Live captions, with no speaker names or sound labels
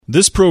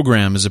This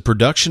program is a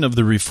production of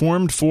the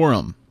Reformed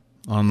Forum,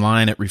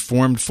 online at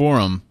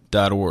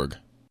reformedforum.org.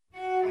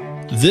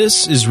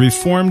 This is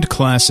Reformed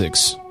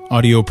Classics,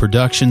 audio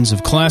productions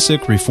of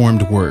classic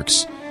Reformed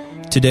works.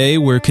 Today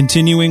we're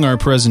continuing our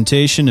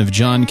presentation of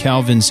John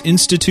Calvin's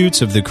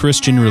Institutes of the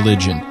Christian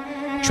Religion,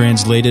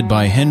 translated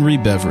by Henry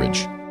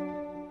Beveridge.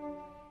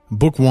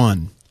 Book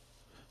 1,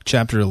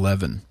 Chapter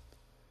 11.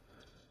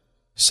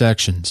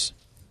 Sections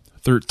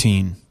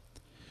 13.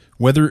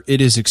 Whether it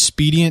is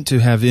expedient to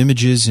have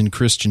images in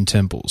Christian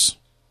temples.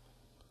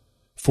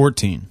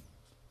 14.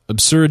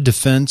 Absurd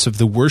defense of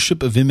the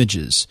worship of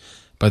images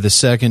by the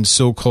second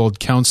so-called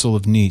Council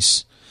of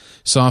Nice,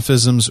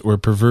 sophisms or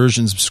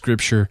perversions of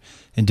Scripture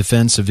in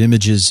defense of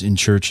images in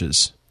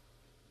churches.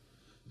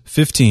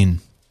 15.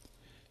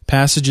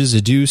 Passages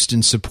adduced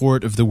in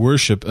support of the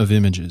worship of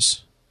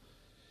images.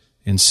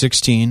 And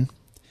 16.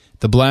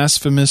 The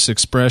blasphemous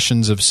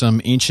expressions of some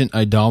ancient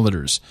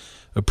idolaters,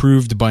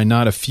 approved by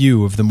not a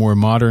few of the more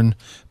modern,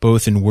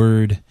 both in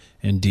word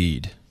and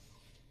deed.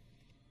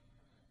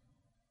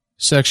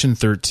 Section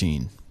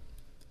 13.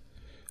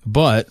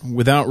 But,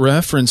 without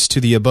reference to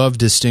the above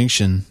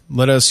distinction,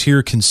 let us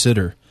here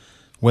consider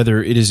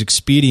whether it is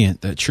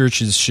expedient that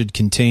churches should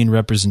contain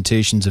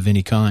representations of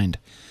any kind,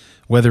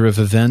 whether of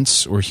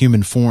events or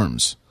human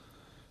forms.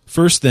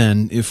 First,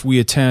 then, if we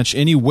attach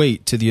any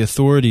weight to the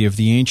authority of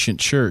the ancient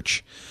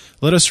church,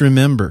 let us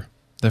remember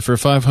that for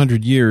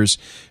 500 years,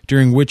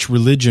 during which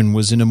religion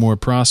was in a more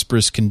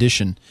prosperous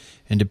condition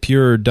and a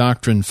purer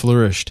doctrine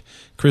flourished,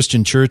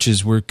 Christian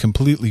churches were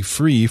completely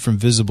free from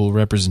visible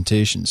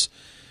representations.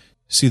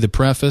 See the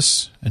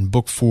preface and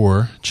Book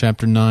 4,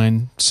 Chapter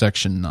 9,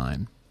 Section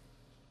 9.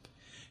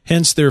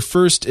 Hence their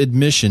first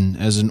admission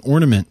as an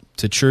ornament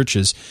to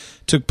churches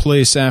took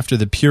place after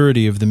the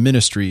purity of the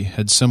ministry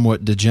had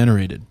somewhat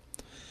degenerated.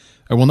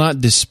 I will not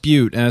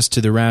dispute as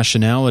to the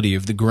rationality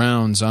of the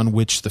grounds on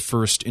which the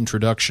first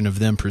introduction of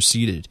them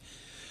proceeded,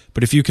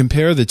 but if you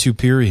compare the two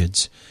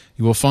periods,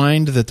 you will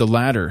find that the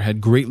latter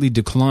had greatly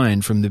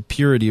declined from the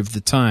purity of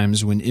the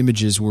times when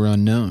images were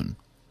unknown.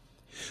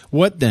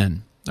 What,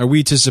 then, are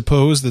we to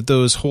suppose that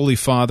those holy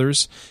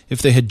fathers,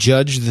 if they had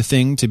judged the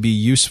thing to be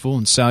useful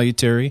and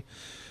salutary,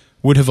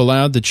 would have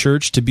allowed the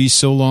church to be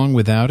so long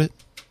without it?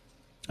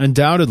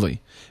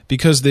 Undoubtedly,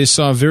 because they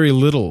saw very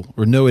little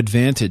or no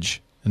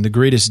advantage and the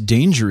greatest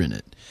danger in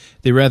it,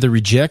 they rather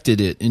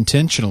rejected it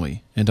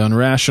intentionally and on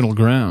rational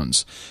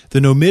grounds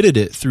than omitted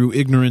it through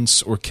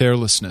ignorance or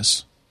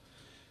carelessness.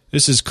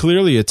 This is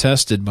clearly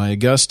attested by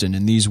Augustine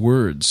in these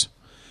words: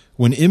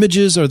 "When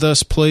images are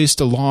thus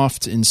placed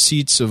aloft in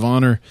seats of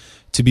honor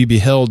to be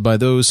beheld by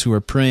those who are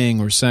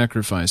praying or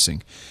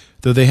sacrificing,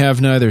 though they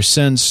have neither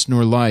sense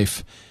nor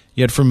life,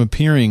 yet from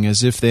appearing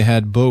as if they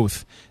had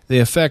both, they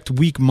affect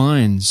weak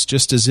minds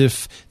just as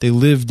if they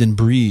lived and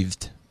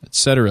breathed,"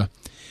 etc.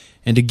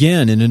 And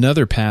again, in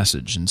another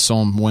passage, in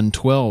Psalm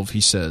 112,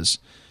 he says,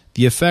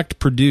 "The effect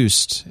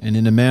produced, and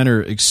in a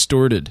manner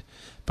extorted,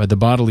 by the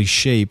bodily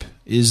shape,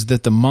 is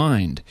that the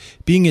mind,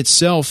 being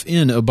itself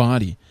in a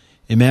body,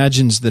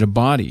 imagines that a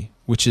body,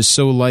 which is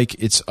so like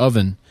its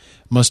oven,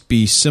 must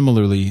be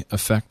similarly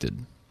affected,"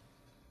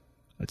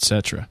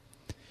 etc.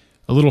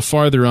 A little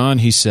farther on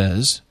he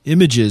says,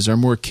 "Images are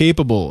more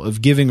capable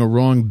of giving a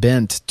wrong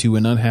bent to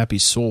an unhappy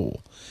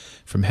soul,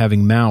 from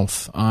having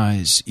mouth,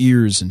 eyes,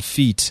 ears, and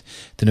feet,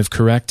 than of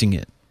correcting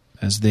it,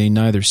 as they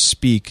neither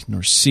speak,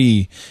 nor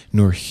see,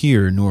 nor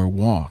hear, nor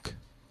walk."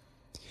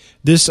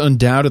 This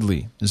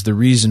undoubtedly is the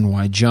reason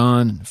why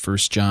John,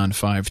 1 John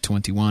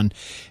 5:21,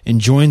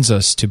 enjoins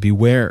us to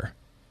beware,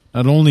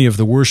 not only of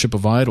the worship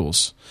of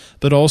idols,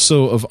 but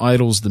also of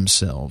idols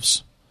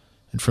themselves,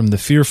 and from the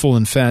fearful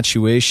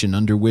infatuation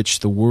under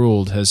which the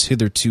world has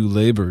hitherto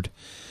labored,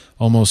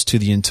 almost to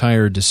the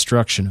entire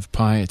destruction of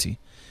piety.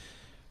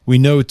 We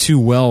know too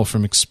well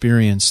from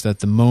experience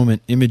that the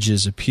moment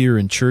images appear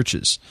in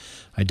churches,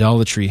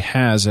 idolatry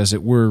has, as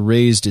it were,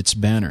 raised its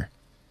banner,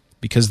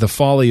 because the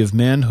folly of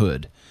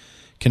manhood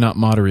cannot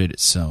moderate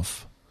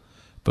itself,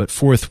 but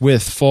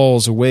forthwith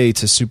falls away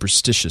to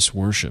superstitious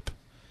worship.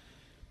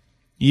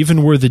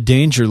 Even were the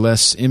danger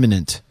less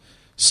imminent,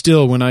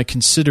 still when I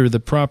consider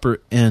the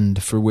proper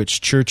end for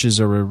which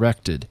churches are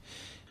erected,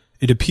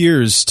 it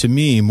appears to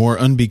me more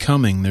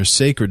unbecoming their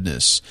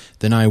sacredness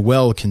than I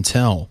well can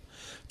tell,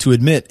 to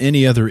admit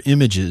any other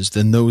images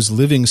than those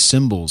living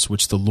symbols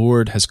which the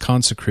Lord has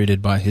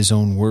consecrated by His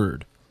own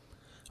word.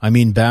 I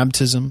mean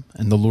baptism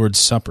and the Lord's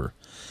Supper,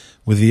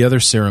 with the other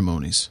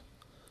ceremonies.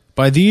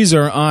 By these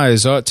our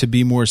eyes ought to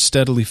be more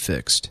steadily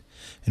fixed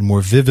and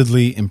more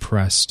vividly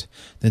impressed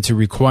than to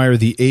require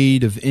the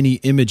aid of any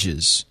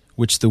images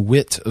which the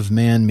wit of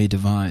man may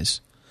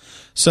devise.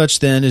 Such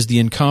then is the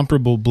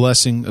incomparable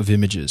blessing of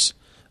images,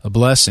 a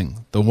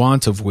blessing, the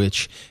want of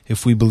which,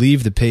 if we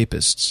believe the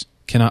papists,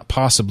 cannot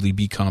possibly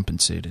be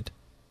compensated.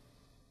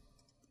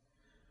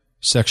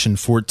 Section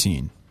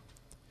 14.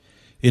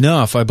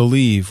 Enough, I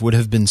believe, would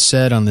have been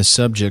said on this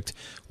subject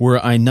were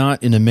I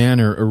not in a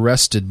manner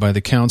arrested by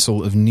the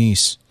Council of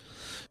Nice.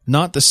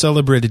 Not the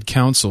celebrated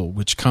council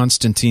which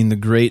Constantine the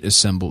Great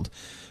assembled,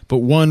 but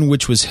one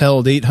which was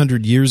held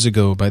 800 years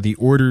ago by the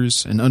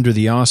orders and under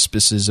the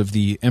auspices of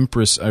the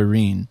Empress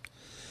Irene.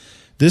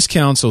 This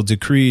council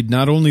decreed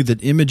not only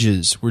that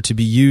images were to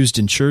be used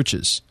in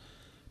churches,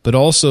 but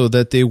also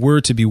that they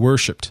were to be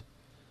worshipped.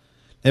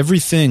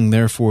 Everything,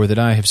 therefore, that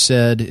I have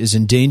said is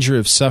in danger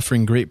of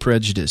suffering great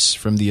prejudice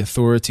from the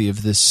authority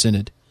of this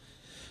synod.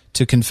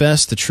 To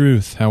confess the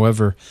truth,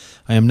 however,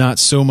 I am not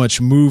so much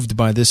moved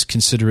by this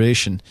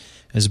consideration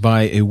as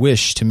by a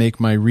wish to make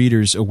my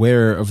readers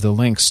aware of the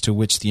lengths to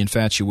which the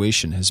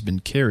infatuation has been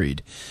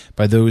carried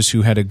by those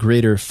who had a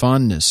greater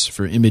fondness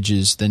for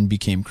images than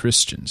became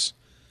Christians.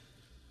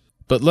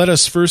 But let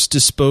us first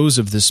dispose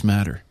of this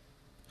matter.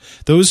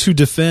 Those who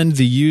defend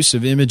the use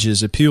of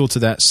images appeal to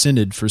that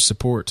synod for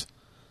support.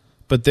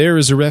 But there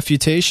is a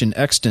refutation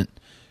extant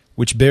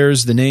which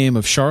bears the name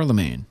of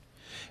Charlemagne,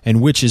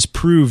 and which is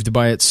proved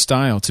by its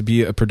style to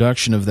be a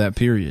production of that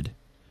period.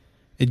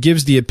 It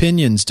gives the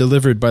opinions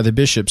delivered by the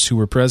bishops who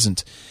were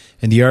present,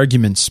 and the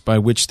arguments by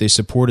which they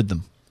supported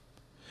them.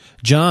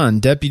 John,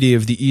 deputy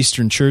of the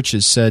Eastern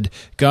churches, said,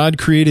 God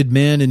created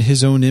man in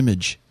his own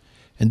image,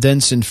 and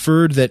thence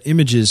inferred that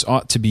images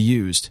ought to be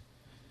used.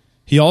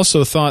 He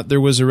also thought there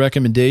was a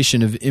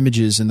recommendation of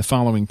images in the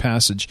following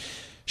passage,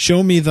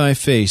 Show me thy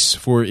face,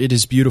 for it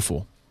is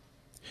beautiful.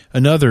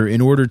 Another,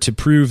 in order to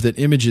prove that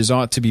images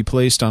ought to be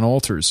placed on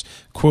altars,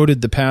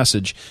 quoted the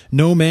passage,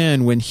 No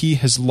man, when he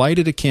has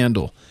lighted a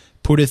candle,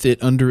 putteth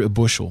it under a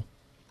bushel.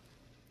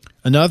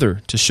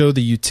 Another, to show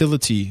the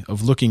utility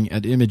of looking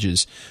at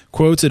images,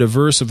 quoted a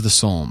verse of the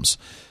Psalms,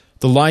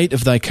 The light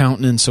of thy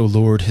countenance, O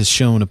Lord, has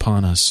shone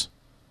upon us.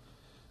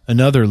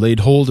 Another laid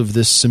hold of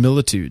this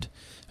similitude.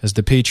 As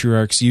the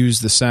patriarchs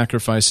used the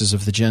sacrifices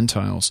of the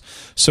Gentiles,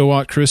 so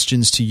ought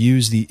Christians to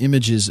use the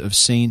images of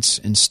saints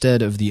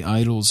instead of the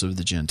idols of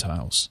the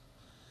Gentiles.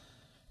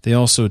 They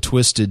also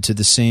twisted to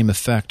the same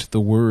effect the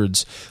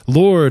words,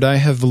 Lord, I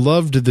have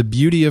loved the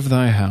beauty of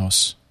thy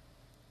house.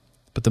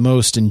 But the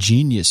most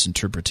ingenious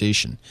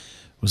interpretation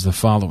was the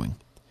following,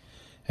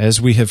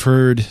 As we have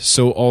heard,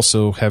 so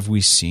also have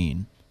we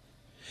seen.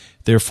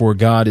 Therefore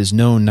God is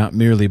known not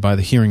merely by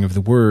the hearing of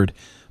the word,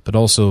 but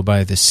also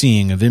by the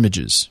seeing of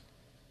images.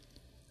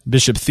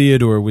 Bishop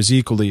Theodore was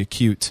equally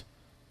acute.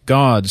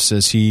 God,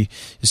 says he,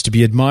 is to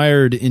be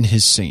admired in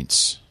his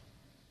saints.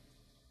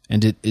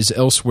 And it is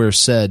elsewhere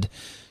said,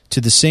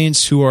 to the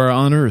saints who are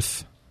on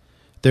earth.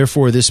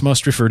 Therefore this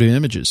must refer to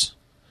images.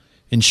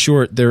 In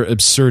short, their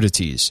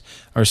absurdities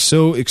are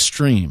so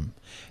extreme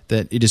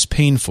that it is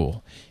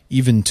painful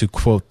even to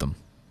quote them.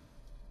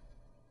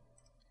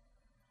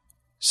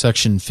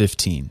 Section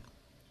 15.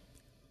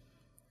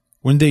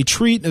 When they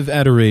treat of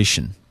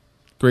adoration,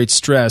 great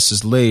stress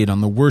is laid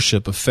on the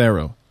worship of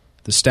Pharaoh,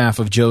 the staff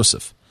of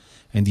Joseph,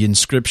 and the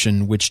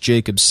inscription which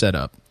Jacob set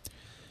up.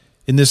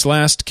 In this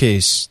last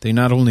case, they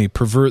not only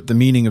pervert the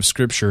meaning of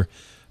Scripture,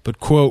 but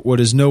quote what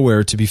is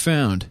nowhere to be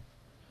found.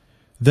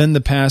 Then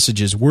the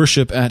passages,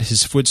 worship at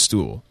his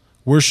footstool,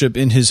 worship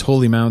in his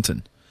holy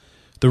mountain,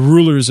 the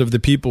rulers of the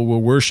people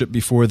will worship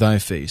before thy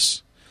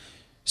face,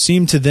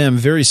 seem to them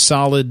very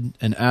solid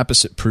and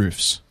apposite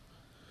proofs.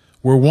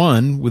 Were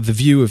one, with the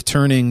view of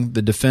turning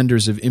the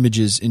defenders of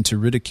images into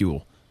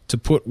ridicule, to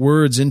put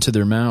words into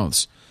their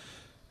mouths,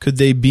 could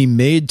they be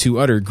made to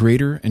utter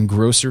greater and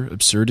grosser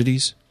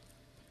absurdities?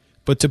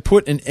 But to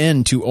put an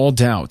end to all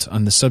doubt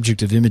on the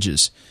subject of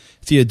images,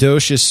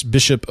 Theodosius,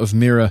 bishop of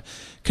Myra,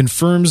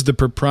 confirms the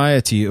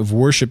propriety of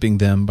worshipping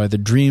them by the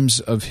dreams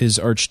of his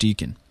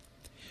archdeacon,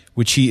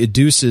 which he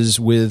adduces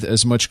with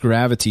as much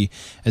gravity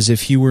as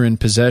if he were in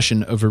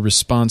possession of a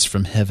response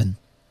from heaven.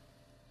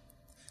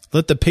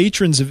 Let the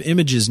patrons of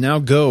images now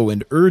go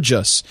and urge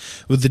us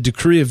with the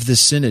decree of this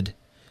synod,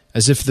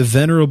 as if the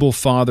venerable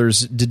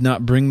fathers did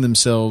not bring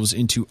themselves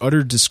into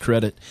utter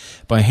discredit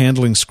by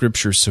handling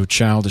Scripture so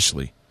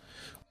childishly,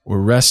 or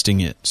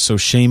wresting it so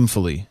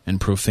shamefully and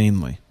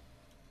profanely.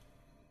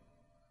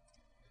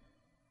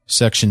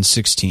 Section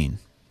 16.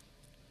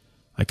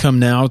 I come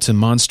now to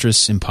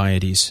monstrous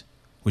impieties,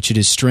 which it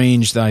is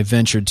strange that I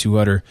ventured to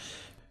utter,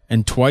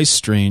 and twice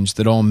strange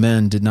that all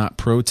men did not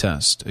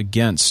protest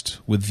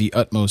against with the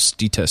utmost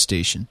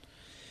detestation.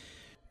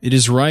 It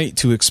is right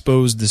to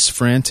expose this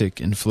frantic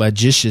and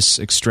flagitious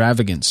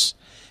extravagance,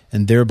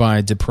 and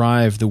thereby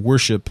deprive the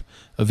worship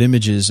of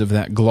images of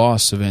that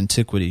gloss of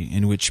antiquity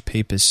in which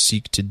papists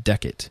seek to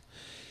deck it.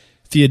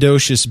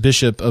 Theodosius,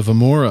 bishop of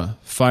Amora,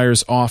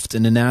 fires oft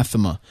an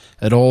anathema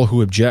at all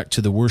who object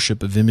to the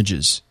worship of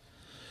images.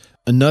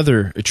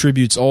 Another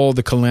attributes all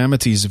the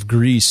calamities of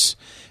Greece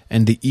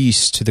and the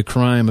East to the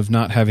crime of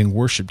not having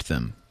worshipped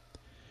them.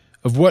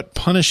 Of what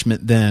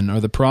punishment, then, are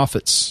the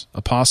prophets,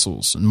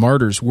 apostles, and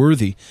martyrs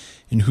worthy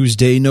in whose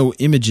day no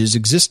images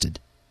existed?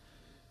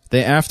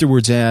 They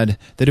afterwards add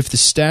that if the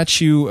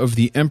statue of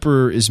the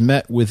emperor is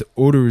met with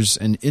odors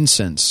and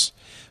incense,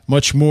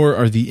 much more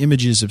are the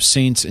images of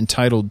saints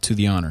entitled to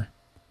the honor.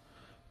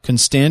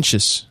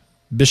 Constantius,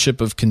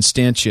 bishop of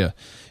Constantia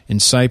in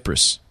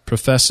Cyprus,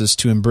 professes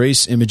to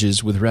embrace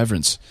images with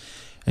reverence,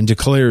 and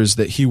declares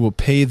that he will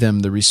pay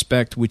them the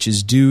respect which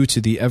is due to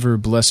the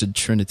ever-blessed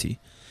Trinity.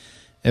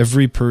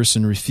 Every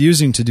person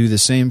refusing to do the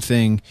same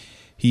thing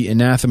he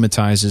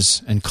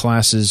anathematizes and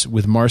classes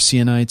with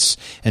Marcionites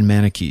and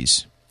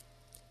Manichees.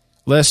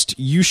 Lest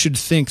you should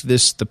think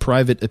this the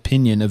private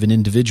opinion of an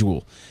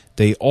individual,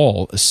 they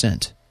all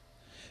assent.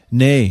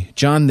 Nay,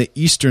 John the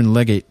Eastern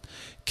legate,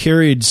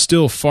 carried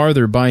still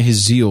farther by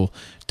his zeal,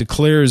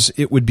 declares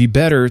it would be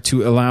better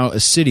to allow a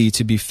city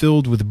to be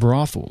filled with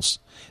brothels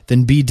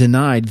than be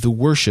denied the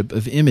worship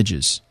of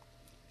images.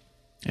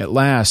 At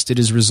last it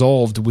is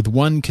resolved with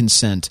one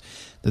consent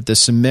that the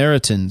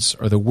Samaritans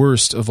are the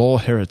worst of all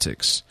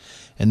heretics,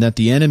 and that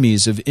the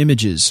enemies of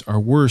images are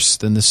worse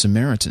than the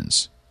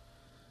Samaritans.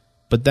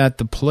 But that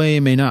the play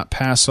may not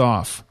pass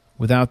off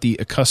without the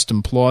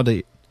accustomed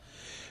plaudit,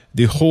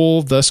 the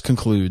whole thus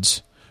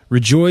concludes,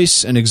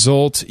 Rejoice and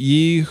exult,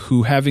 ye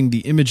who, having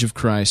the image of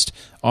Christ,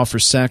 offer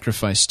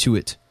sacrifice to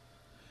it.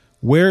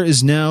 Where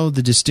is now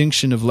the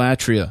distinction of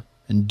latria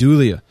and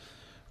dulia,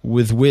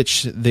 with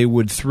which they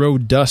would throw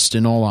dust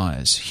in all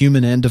eyes,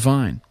 human and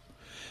divine?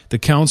 The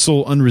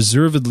council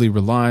unreservedly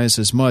relies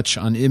as much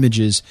on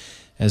images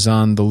as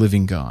on the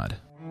living God.